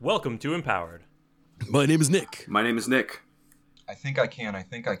Welcome to Empowered. My name is Nick. My name is Nick. I think I can.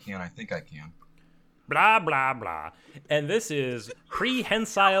 Blah, blah, blah. And this is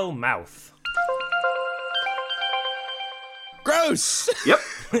Prehensile Mouth. Gross! Yep.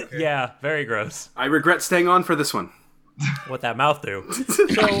 Yeah, very gross. I regret staying on for this one. What that mouth do.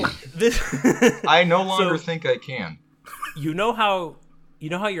 So, this... I no longer think I can. You know how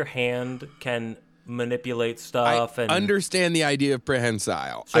your hand can manipulate stuff I and understand the idea of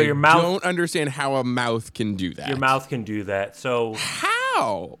prehensile. So your mouth- I don't understand how a mouth can do that. your mouth can do that. So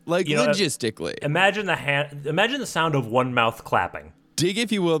How? Like, You know, logistically. imagine the sound of one mouth clapping. Dig,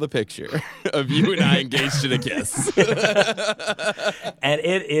 if you will, the picture of you and I engaged in a kiss. And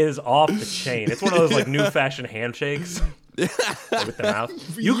it is off the chain. It's one of those like new fashioned handshakes with the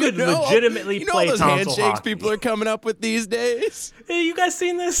mouth. You could legitimately all play those tonsil handshakes hockey. people are coming up with these days? Hey, you guys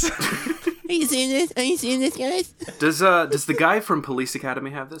seen this? Are you seeing this? Are you seeing this, guys? Does the guy from Police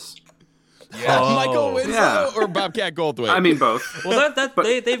Academy have this? Yeah. Oh. Michael Winslow Yeah. or Bobcat Goldthwait? I mean both. Well,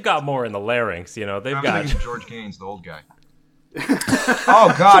 they've got more in the larynx, you know. They've I'm got thinking of George Gaines, the old guy.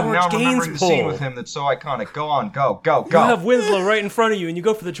 Oh God! George now I'm remembering Gaines the scene pull. with him that's so iconic. Go on, go. You have Winslow right in front of you, and you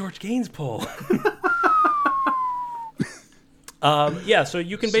go for the George Gaines pull. Yeah, so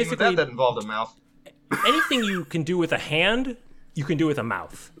you can Scene with basically that involved a mouth. anything you can do with a hand, you can do with a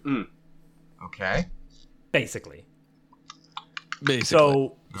mouth, Okay. basically. Basically.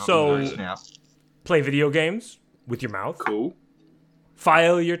 So Snap. play video games with your mouth. Cool.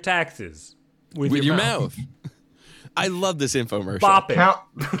 File your taxes with with your mouth. I love this infomercial. Bop it. Count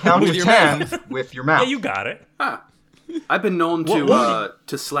With to your 10 with your mouth. Yeah, you got it. I've been known to What-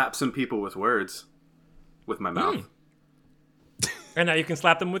 to slap some people with words with my mouth. And now you can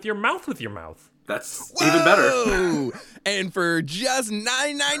slap them with your mouth That's even better. Whoa! And for just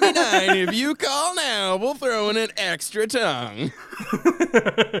 $9.99, if you call now, we'll throw in an extra tongue.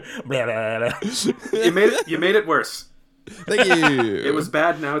 Blah, blah, blah. You made it worse. Thank you. It was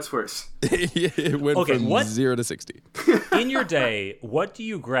bad, now it's worse. It went Okay, from what- 0 to 60. In your day, what do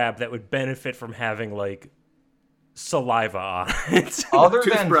you grab that would benefit from having like saliva on it?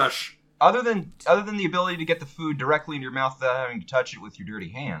 Toothbrush. Other than the ability to get the food directly in your mouth without having to touch it with your dirty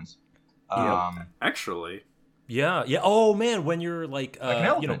hands. Actually. Yeah. Oh man, when you're like, an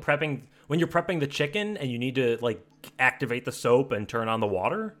elephant. prepping the chicken and you need to like activate the soap and turn on the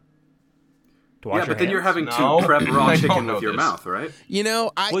water to wash Yeah, your but then you're hands? having No. to prep raw I don't chicken know with your this. mouth, right? You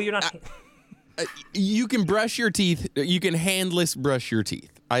know, Well, you're not. you can brush your teeth. You can handless brush your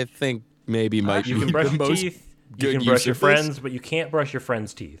teeth. I think maybe might You be can brush the your most teeth. You good can brush use your of this. friends, but you can't brush your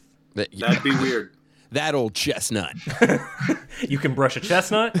friends' teeth. That'd be weird. That old chestnut. You can brush a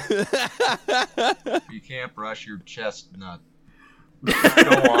chestnut. You can't brush your chestnut. Go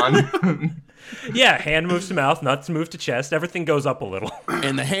on. Yeah, hand moves to mouth, nuts move to chest. Everything goes up a little.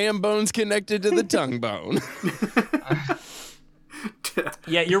 And the ham bone's connected to the tongue bone.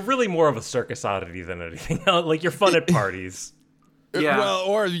 Yeah, you're really more of a circus oddity than anything else. Like you're fun at parties. Yeah. Well,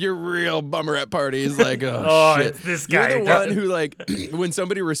 or you're real bummer at parties, like, oh, Oh, shit. it's this guy. You're the one who, like, when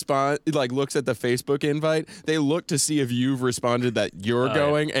somebody looks at the Facebook invite, they look to see if you've responded that you're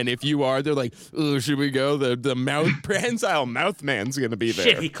going, and if you are, they're like, oh, should we go? The mouth prehensile mouth man's gonna be there.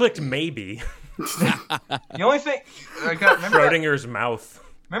 Shit, he clicked maybe. The only thing remember Schrodinger's mouth.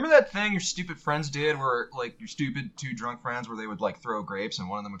 that thing your stupid friends did where like your stupid two drunk friends where they would like throw grapes and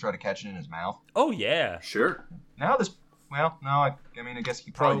one of them would try to catch it in his mouth? Oh yeah. Sure. Now this I guess you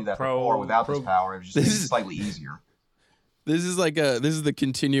could probably do that before without this power. It was just slightly easier. This is the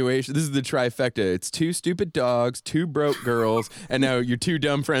continuation. This is the trifecta. It's two stupid dogs, two broke girls, and now your two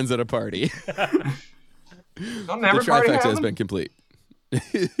dumb friends at a party. Don't The every party trifecta have has them? been complete.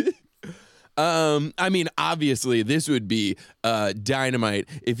 I mean, obviously, this would be dynamite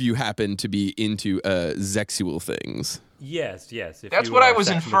if you happen to be into sexual things. Yes. If That's you what are I a was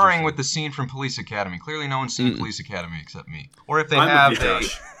sex inferring magician. with the scene from Police Academy. Clearly, no one's seen Police Academy except me. Or if they I'm have, with you,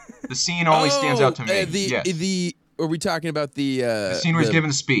 Josh. the scene only stands out to me. Yes. Are we talking about the scene where he's giving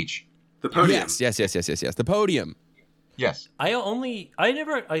the speech. The podium. Yes. The podium. Yes. I only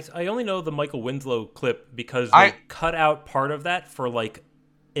know the Michael Winslow clip because they cut out part of that for like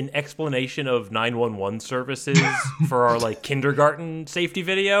an explanation of 911 services for our like kindergarten safety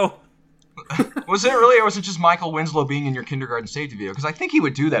video. Was it really, or was it just Michael Winslow being in your kindergarten safety video? Because I think he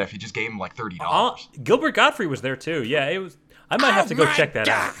would do that if you just gave him like $30. Gilbert Godfrey was there too. Yeah, it was. I might have to go check that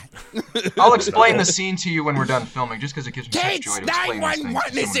out. I'll explain the scene to you when we're done filming, just because it gives me such Kids, joy to explain these things.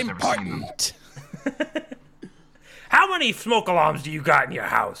 911 to is someone who's never seen them. important. How many smoke alarms do you got in your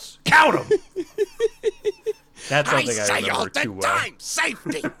house? Count them. That's something I remember too well.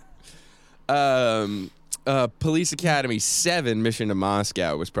 Safety. Police Academy 7, Mission to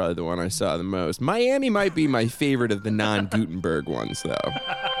Moscow was probably the one I saw the most. Miami might be my favorite of the non-Gutenberg ones, though.